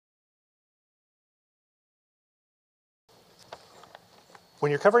When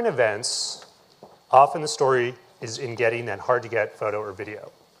you're covering events, often the story is in getting that hard-to-get photo or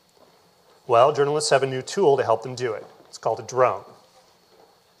video. Well, journalists have a new tool to help them do it. It's called a drone.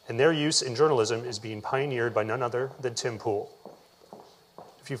 And their use in journalism is being pioneered by none other than Tim Pool.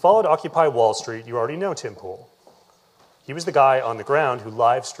 If you followed Occupy Wall Street, you already know Tim Pool. He was the guy on the ground who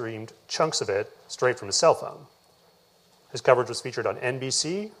live-streamed chunks of it straight from his cell phone. His coverage was featured on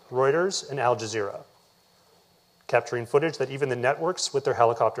NBC, Reuters, and Al Jazeera, capturing footage that even the networks with their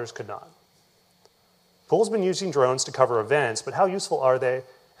helicopters could not. Pool's been using drones to cover events, but how useful are they,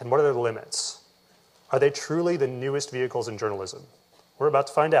 and what are their limits? Are they truly the newest vehicles in journalism? We're about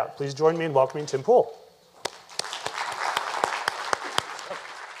to find out. Please join me in welcoming Tim Pool.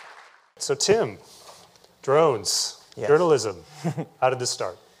 So Tim, drones, yes. Journalism, how did this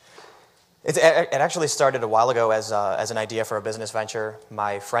start? It actually started a while ago as an idea for a business venture.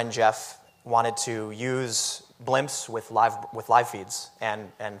 My friend Jeff wanted to use blimps with live feeds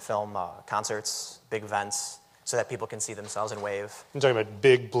and film concerts, big events, so that people can see themselves and wave. You're talking about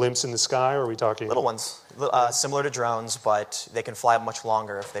big blimps in the sky, or are we talking? Little ones, similar to drones, but they can fly much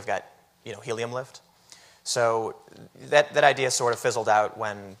longer if they've got helium lift. So that idea sort of fizzled out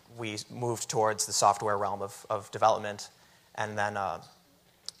when we moved towards the software realm of development, and then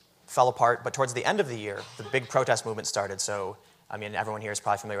fell apart. But towards the end of the year, the big protest movement started. So I mean, everyone here is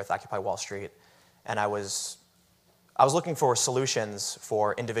probably familiar with Occupy Wall Street, and I was looking for solutions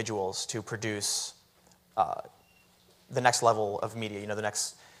for individuals to produce the next level of media.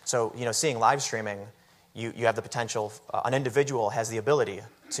 So seeing live streaming, you have the potential. An individual has the ability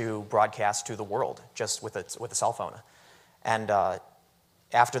to broadcast to the world just with a cell phone. And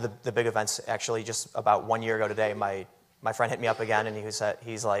after the big events, actually just about 1 year ago today, my friend hit me up again, and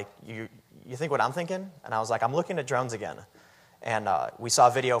he's like, you think what I'm thinking? And I was like, I'm looking at drones again. And we saw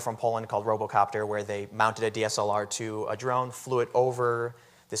a video from Poland called Robocopter, where they mounted a DSLR to a drone, flew it over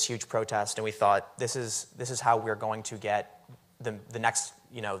this huge protest, and we thought, this is how we're going to get the next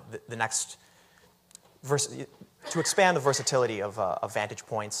to expand the versatility of vantage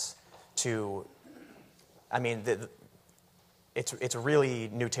points. It's a really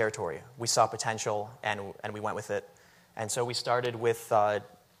new territory. We saw potential, and we went with it. And so we started with a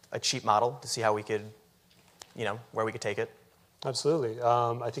cheap model to see how we could, where we could take it. Absolutely.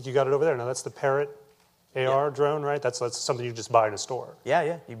 I think you got it over there. Now that's the Parrot AR drone, right? That's something you just buy in a store.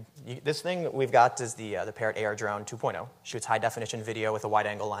 Yeah. This thing we've got is the Parrot AR drone 2.0. Shoots high-definition video with a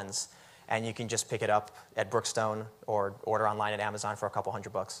wide-angle lens, and you can just pick it up at Brookstone or order online at Amazon for a couple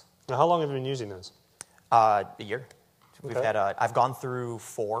 $100. Now, how long have you been using this? A year. Okay. We've had. I've gone through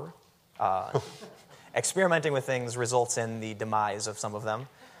 4. Experimenting with things results in the demise of some of them.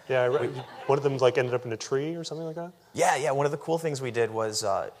 Yeah, one of them ended up in a tree or something like that? Yeah. One of the cool things we did was,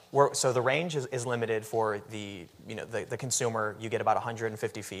 so the range is limited for the consumer. You get about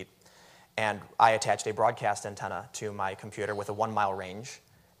 150 feet. And I attached a broadcast antenna to my computer with a 1 mile range,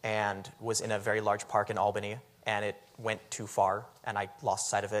 and was in a very large park in Albany, and it went too far, and I lost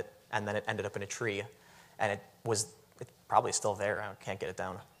sight of it, and then it ended up in a tree. And it's probably still there. I can't get it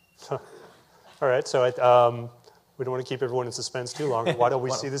down. All right, so we don't want to keep everyone in suspense too long. Why don't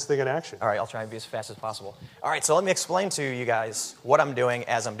we see this thing in action? All right, I'll try and be as fast as possible. All right, so let me explain to you guys what I'm doing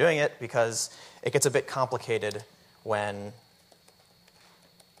as I'm doing it, because it gets a bit complicated when...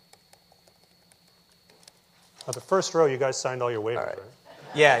 The first row, you guys signed all your waivers, right?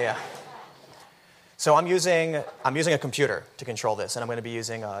 Yeah. So I'm using a computer to control this, and I'm going to be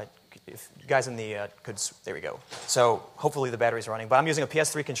using... if you guys in the there we go. So hopefully the battery's running. But I'm using a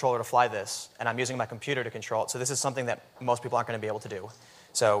PS3 controller to fly this, and I'm using my computer to control it. So this is something that most people aren't going to be able to do.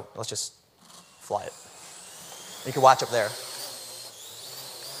 So let's just fly it. You can watch up there.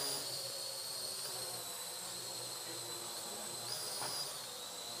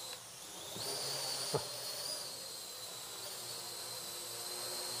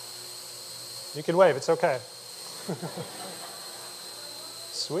 You can wave. It's okay.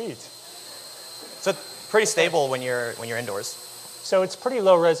 Sweet. So it's pretty stable when you're indoors. So it's pretty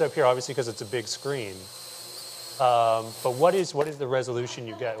low res up here, obviously, because it's a big screen. But what is the resolution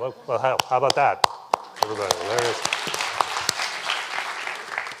you get? Well, how about that, everybody? There it is.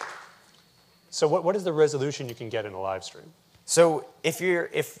 So what is the resolution you can get in a live stream? So if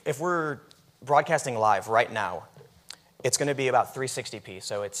we're broadcasting live right now, it's going to be about 360p.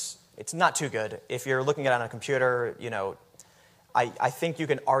 So it's not too good. If you're looking at it on a computer, I think you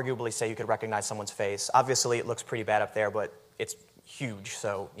can arguably say you could recognize someone's face. Obviously, it looks pretty bad up there, but it's huge,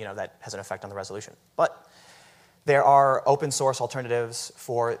 so that has an effect on the resolution. But there are open source alternatives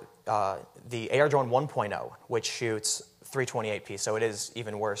for the AirDrone 1.0, which shoots 328p, so it is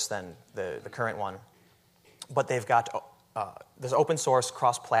even worse than the current one. But they've got there's open source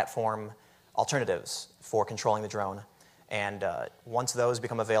cross-platform alternatives for controlling the drone. And once those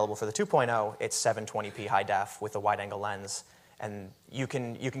become available for the 2.0, it's 720p high def with a wide-angle lens. And you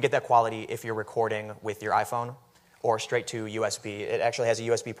can get that quality if you're recording with your iPhone or straight to USB. It actually has a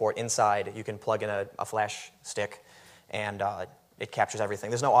USB port inside. You can plug in a flash stick, and it captures everything.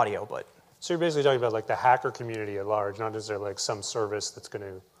 There's no audio, but... So you're basically talking about like the hacker community at large, not necessarily like some service that's going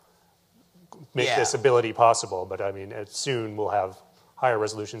to make this ability possible, but I mean, soon we'll have higher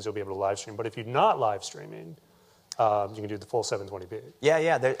resolutions, you'll be able to live stream. But if you're not live streaming, you can do the full 720p.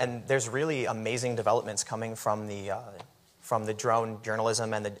 Yeah, and there's really amazing developments coming from the drone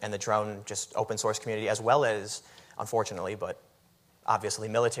journalism and the drone just open source community, as well as, unfortunately, but obviously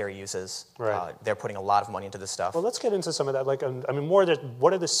military uses. Right. They're putting a lot of money into this stuff. Well, let's get into some of that. Like, I mean, more that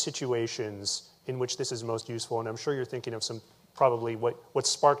what are the situations in which this is most useful? And I'm sure you're thinking of some, probably what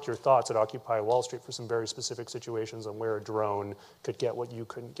sparked your thoughts at Occupy Wall Street for some very specific situations on where a drone could get what you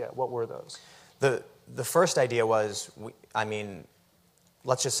couldn't get. What were those? The first idea was,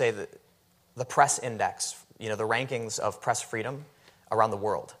 let's just say that the press index, the rankings of press freedom around the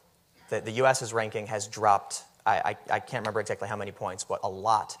world. The U.S.'s ranking has dropped, I can't remember exactly how many points, but a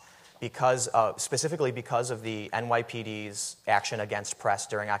lot, specifically because of the NYPD's action against press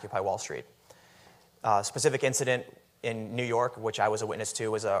during Occupy Wall Street. A specific incident in New York, which I was a witness to,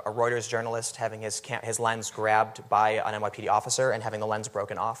 was a Reuters journalist having his lens grabbed by an NYPD officer and having the lens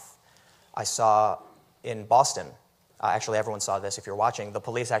broken off. I saw in Boston, actually everyone saw this if you're watching, the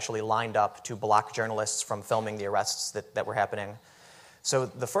police actually lined up to block journalists from filming the arrests that were happening. So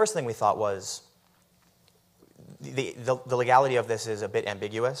the first thing we thought was, the legality of this is a bit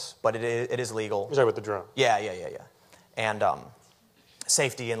ambiguous, but it is legal. You're talking about the drone. Yeah. And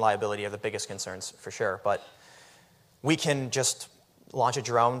safety and liability are the biggest concerns for sure, but we can just launch a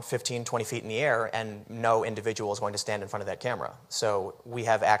drone 15, 20 feet in the air and no individual is going to stand in front of that camera. So we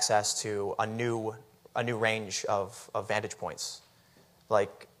have access to a new range of vantage points.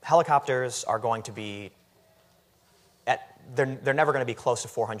 Like helicopters are going to be they're never going to be close to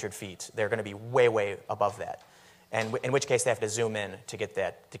 400 feet. They're going to be way, way above that. And in which case they have to zoom in to get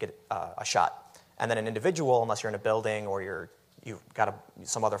a shot. And then an individual, unless you're in a building or you've got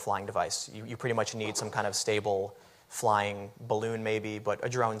some other flying device, you pretty much need some kind of stable flying balloon maybe, but a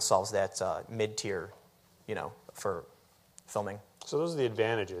drone solves that mid-tier, for filming. So those are the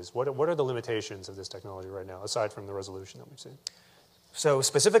advantages. What are the limitations of this technology right now, aside from the resolution that we've seen? So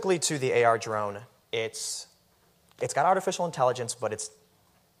specifically to the AR drone, it's got artificial intelligence, but it's,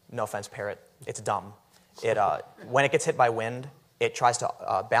 no offense, parrot, it's dumb. When it gets hit by wind, it tries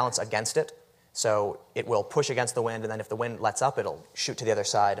to balance against it. So it will push against the wind, and then if the wind lets up, it'll shoot to the other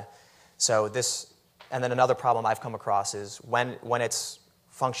side. And then another problem I've come across is when it's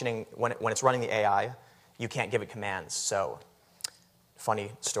functioning, when it's running the AI, you can't give it commands. So,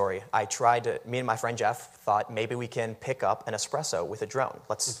 funny story. Me and my friend Jeff thought maybe we can pick up an espresso with a drone.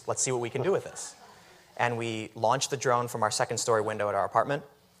 Let's see what we can do with this. And we launched the drone from our second-story window at our apartment,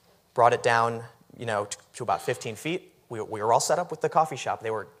 brought it down, to about 15 feet. We were all set up with the coffee shop. They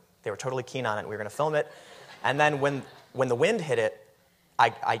were totally keen on it. We were going to film it. And then when the wind hit it,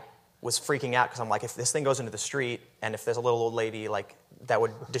 I was freaking out because I'm like, if this thing goes into the street and if there's a little old lady, like, that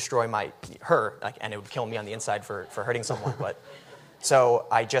would destroy her, and it would kill me on the inside for hurting someone. So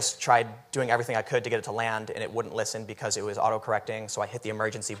I just tried doing everything I could to get it to land, and it wouldn't listen because it was auto-correcting. So I hit the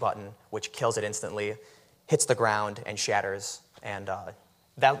emergency button, which kills it instantly, hits the ground, and shatters. And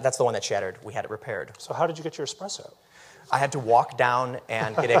that's the one that shattered. We had it repaired. So how did you get your espresso? I had to walk down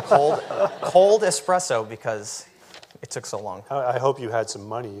and get a cold espresso because it took so long. I hope you had some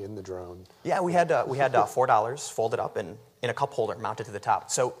money in the drone. Yeah, we had $4 folded up and in a cup holder mounted to the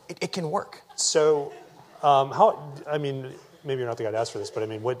top. So it can work. So maybe you're not the guy to ask for this, but I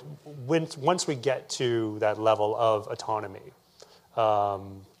mean, once we get to that level of autonomy,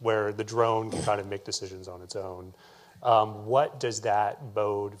 where the drone can kind of make decisions on its own, what does that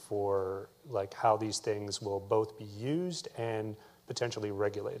bode for, like, how these things will both be used and potentially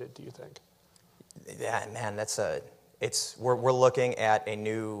regulated, do you think? Yeah, man, we're looking at a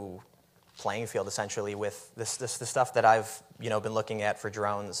new playing field essentially with the stuff that I've been looking at for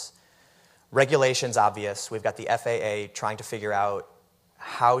drones. Regulation's obvious. We've got the FAA trying to figure out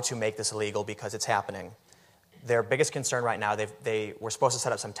how to make this illegal because it's happening. Their biggest concern right now, they were supposed to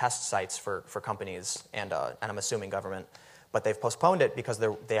set up some test sites for companies and I'm assuming government, but they've postponed it because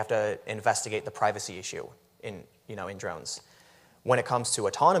they have to investigate the privacy issue in drones. When it comes to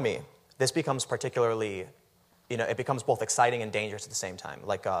autonomy, this becomes particularly, it becomes both exciting and dangerous at the same time.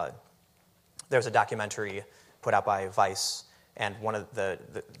 Like there's a documentary put out by Vice And one of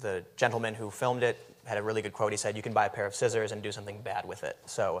the gentleman who filmed it had a really good quote. He said, "You can buy a pair of scissors and do something bad with it."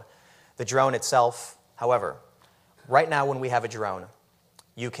 So the drone itself, however, right now when we have a drone,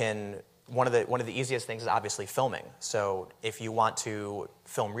 you can, one of the easiest things is obviously filming. So if you want to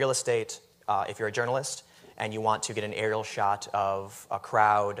film real estate, if you're a journalist, and you want to get an aerial shot of a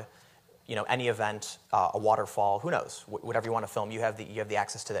crowd, any event, a waterfall, who knows, whatever you want to film, you have the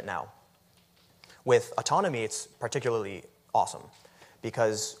access to that now. With autonomy, it's particularly awesome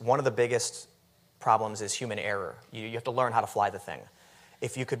because one of the biggest problems is human error. You have to learn how to fly the thing.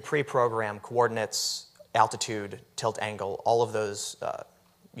 If you could pre-program coordinates, altitude, tilt angle, all of those,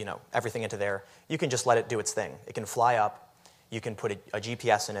 everything into there, you can just let it do its thing. It can fly up. You can put a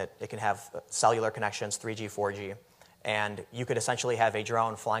GPS in it. It can have cellular connections, 3G, 4G. And you could essentially have a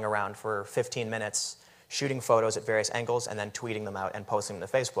drone flying around for 15 minutes, shooting photos at various angles, and then tweeting them out and posting them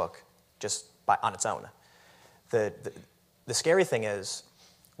to Facebook just on its own. The scary thing is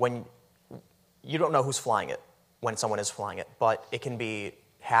when you don't know who's flying it when someone is flying it, but it can be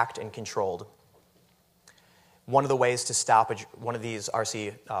hacked and controlled. One of the ways to stop one of these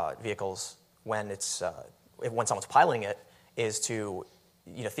RC vehicles when someone's piloting it is to,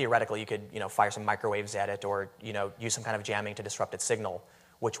 theoretically you could, fire some microwaves at it or, use some kind of jamming to disrupt its signal,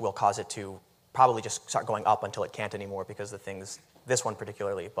 which will cause it to probably just start going up until it can't anymore because the things, this one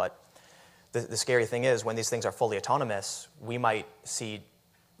particularly, but the scary thing is when these things are fully autonomous, we might see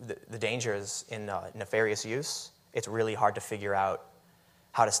the dangers in nefarious use. It's really hard to figure out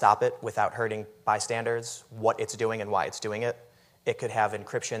how to stop it without hurting bystanders, what it's doing and why it's doing it. It could have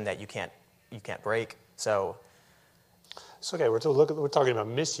encryption that you can't break. So okay, we're talking about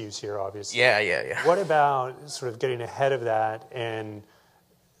misuse here, obviously. Yeah. What about sort of getting ahead of that and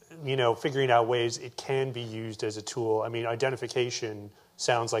figuring out ways it can be used as a tool? I mean, identification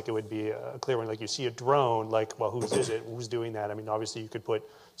sounds like it would be a clear one. Like you see a drone, like, well, whose is it? Who's doing that? I mean, obviously you could put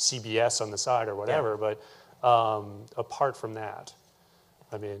CBS on the side or whatever, but apart from that,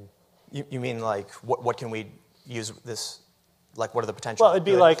 I mean. You mean like what can we use this? Like what are the potential? Well, it'd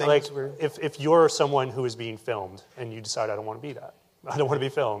be like if you're someone who is being filmed and you decide I don't want to be that, I don't want to be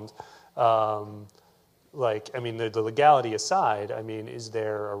filmed. The legality aside, I mean, is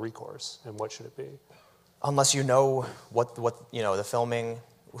there a recourse and what should it be? Unless you know what the filming,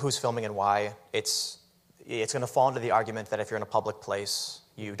 who's filming and why, it's going to fall into the argument that if you're in a public place,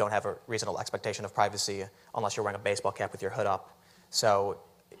 you don't have a reasonable expectation of privacy unless you're wearing a baseball cap with your hood up. So,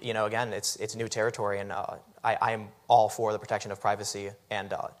 again, it's new territory, and I am all for the protection of privacy,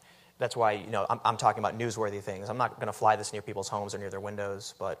 and that's why I'm talking about newsworthy things. I'm not going to fly this near people's homes or near their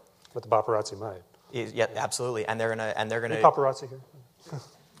windows, but the paparazzi might. Yeah, absolutely, and they're gonna. Any paparazzi here?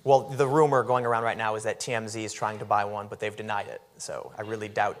 Well, the rumor going around right now is that TMZ is trying to buy one, but they've denied it. So I really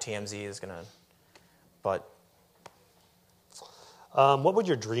doubt TMZ is going to, but. What would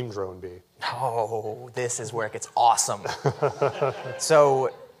your dream drone be? Oh, this is where it gets awesome.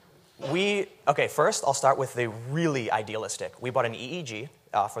 So first I'll start with the really idealistic. We bought an EEG.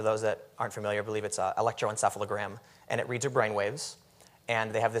 For those that aren't familiar, I believe it's an electroencephalogram, and it reads your brainwaves.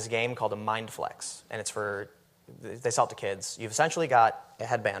 And they have this game called a MindFlex, and they sell it to kids. You've essentially got a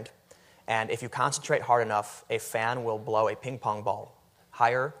headband, and if you concentrate hard enough, a fan will blow a ping pong ball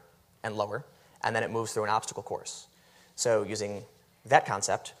higher and lower, and then it moves through an obstacle course. So using that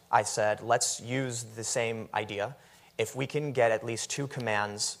concept, I said, let's use the same idea. If we can get at least 2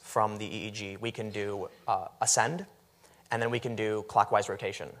 commands from the EEG, we can do ascend, and then we can do clockwise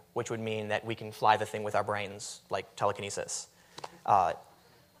rotation, which would mean that we can fly the thing with our brains, like telekinesis.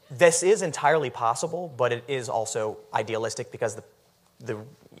 This is entirely possible, but it is also idealistic because what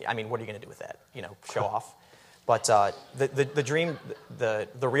are you going to do with that? Show off. But the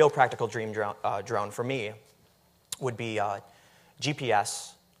real practical dream drone for me would be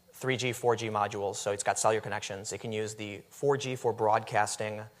GPS, 3G, 4G modules. So it's got cellular connections. It can use the 4G for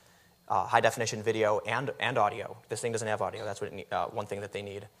broadcasting high definition video and audio. This thing doesn't have audio. That's one thing that they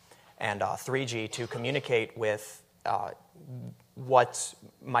need. And 3G to communicate with what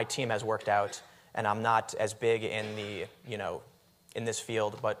my team has worked out, and I'm not as big in in this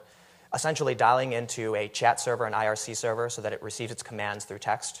field, but essentially dialing into a chat server, an IRC server, so that it receives its commands through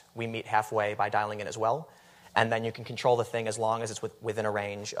text. We meet halfway by dialing in as well, and then you can control the thing as long as it's within a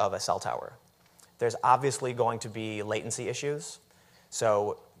range of a cell tower. There's obviously going to be latency issues,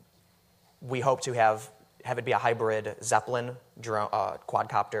 so we hope to have it be a hybrid Zeppelin drone,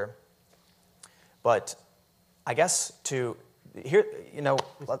 quadcopter, but I guess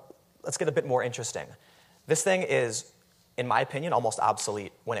let's get a bit more interesting. This thing is, in my opinion, almost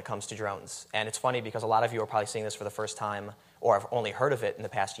obsolete when it comes to drones. And it's funny because a lot of you are probably seeing this for the first time. or have only heard of it in the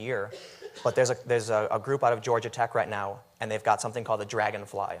past year. But there's a group out of Georgia Tech right now, and they've got something called the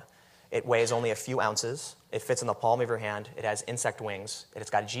Dragonfly. It weighs only a few ounces. It fits in the palm of your hand. It has insect wings. It's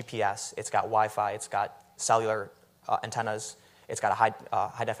got GPS. It's got Wi-Fi. It's got cellular antennas. It's got a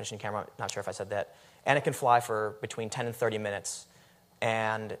high-definition camera. Not sure if I said that. And it can fly for between 10 and 30 minutes,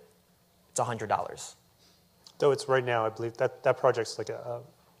 and it's $100. Though it's right now, I believe that project's like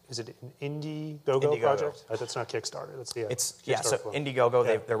is it an Indiegogo project? That's not Kickstarter. That's the So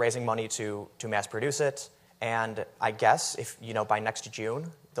Indiegogo, they're raising money to mass produce it, and I guess if by next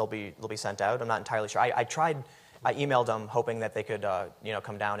June they'll be sent out. I'm not entirely sure. I emailed them hoping that they could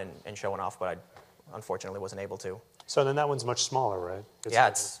come down and show one off, but I unfortunately wasn't able to. So then that one's much smaller, right?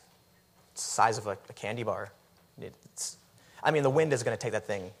 It's the size of a candy bar. The wind is going to take that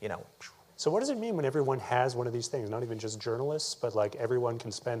thing, So what does it mean when everyone has one of these things? Not even just journalists, but like everyone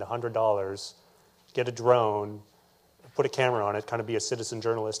can spend $100, get a drone, put a camera on it, kind of be a citizen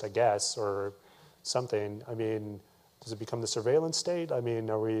journalist, I guess, or something. Does it become the surveillance state?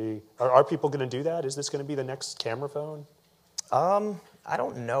 Are people going to do that? Is this going to be the next camera phone? I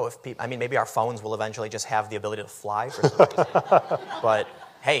don't know if people. Maybe our phones will eventually just have the ability to fly for some reason. But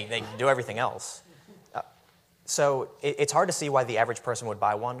hey, they can do everything else. So it's hard to see why the average person would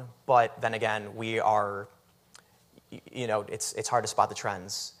buy one, but then again, we are, it's hard to spot the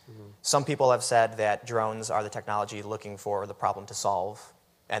trends. Mm-hmm. Some people have said that drones are the technology looking for the problem to solve,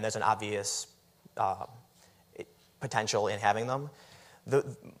 and there's an obvious potential in having them.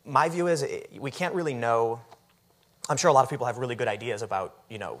 My view is we can't really know. I'm sure a lot of people have really good ideas about,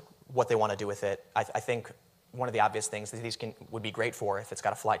 what they want to do with it. I think one of the obvious things that these would be great for, if it's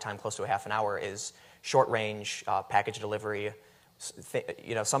got a flight time close to a half an hour, is short-range package delivery.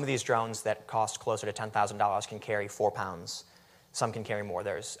 Some of these drones that cost closer to $10,000 can carry 4 pounds. Some can carry more.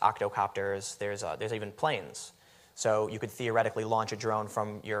 There's octocopters. There's even planes. So you could theoretically launch a drone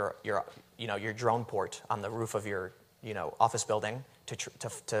from your drone port on the roof of your office building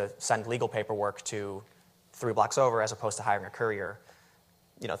to send legal paperwork to 3 blocks over, as opposed to hiring a courier.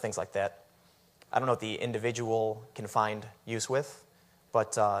 Things like that. I don't know what the individual can find use with,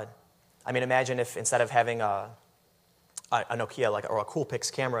 but imagine if instead of having a Nokia or a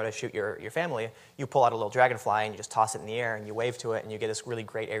Coolpix camera to shoot your family, you pull out a little Dragonfly and you just toss it in the air and you wave to it and you get this really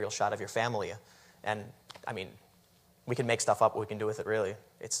great aerial shot of your family. And we can make stuff up. What we can do with it, really,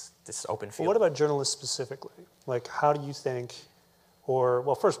 it's this open field. Well, what about journalists specifically? Like, how do you think,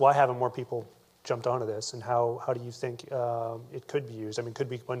 first, why haven't more people jumped onto this, and how do you think it could be used? Could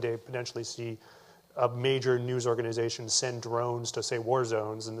we one day potentially see a major news organization send drones to, say, war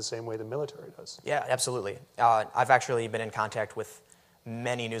zones in the same way the military does? Yeah, absolutely. I've actually been in contact with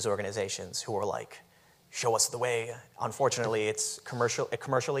many news organizations who are like, show us the way. Unfortunately, it's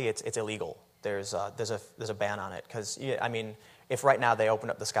commercially it's illegal. There's a ban on it, because if right now they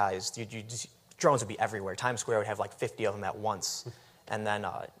opened up the skies, drones would be everywhere. Times Square would have like 50 of them at once, and then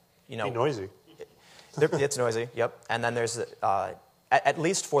It'd be noisy. It's noisy. Yep. And then there's at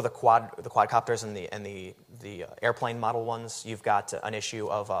least for the quadcopters and the airplane model ones, you've got an issue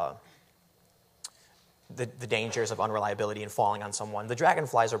of the dangers of unreliability and falling on someone. The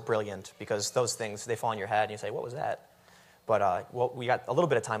Dragonflies are brilliant because those things, they fall on your head and you say, what was that? But we got a little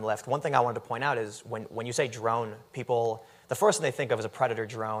bit of time left. One thing I wanted to point out is when you say drone, people, the first thing they think of is a Predator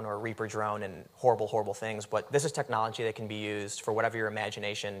drone or a Reaper drone and horrible, horrible things. But this is technology that can be used for whatever your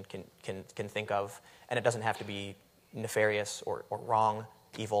imagination can think of, and it doesn't have to be nefarious or wrong,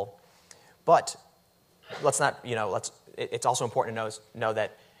 evil. But it's also important to know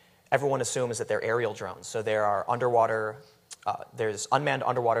that everyone assumes that they're aerial drones. So there are there's unmanned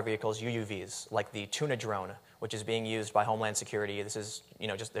underwater vehicles, UUVs, like the tuna drone, which is being used by Homeland Security. This is,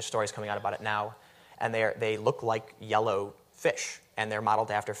 there's stories coming out about it now. And they look like yellow fish, and they're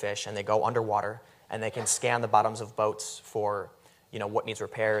modeled after fish, and they go underwater, and they can scan the bottoms of boats for, what needs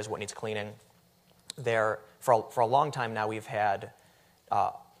repairs, what needs cleaning. For a long time now, we've had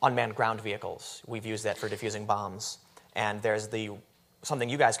unmanned ground vehicles. We've used that for defusing bombs. And there's something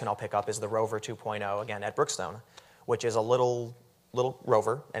you guys can all pick up is the Rover 2.0, again, at Brookstone, which is a little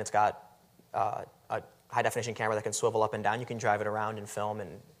rover, and it's got a high-definition camera that can swivel up and down. You can drive it around and film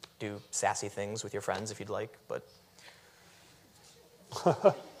and do sassy things with your friends if you'd like. But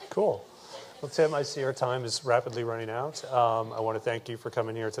Cool. Well, Tim, I see our time is rapidly running out. I want to thank you for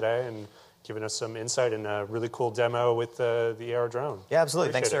coming here today and giving us some insight and a really cool demo with the AR drone. Yeah,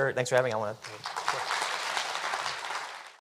 absolutely. Thanks for having me. I want to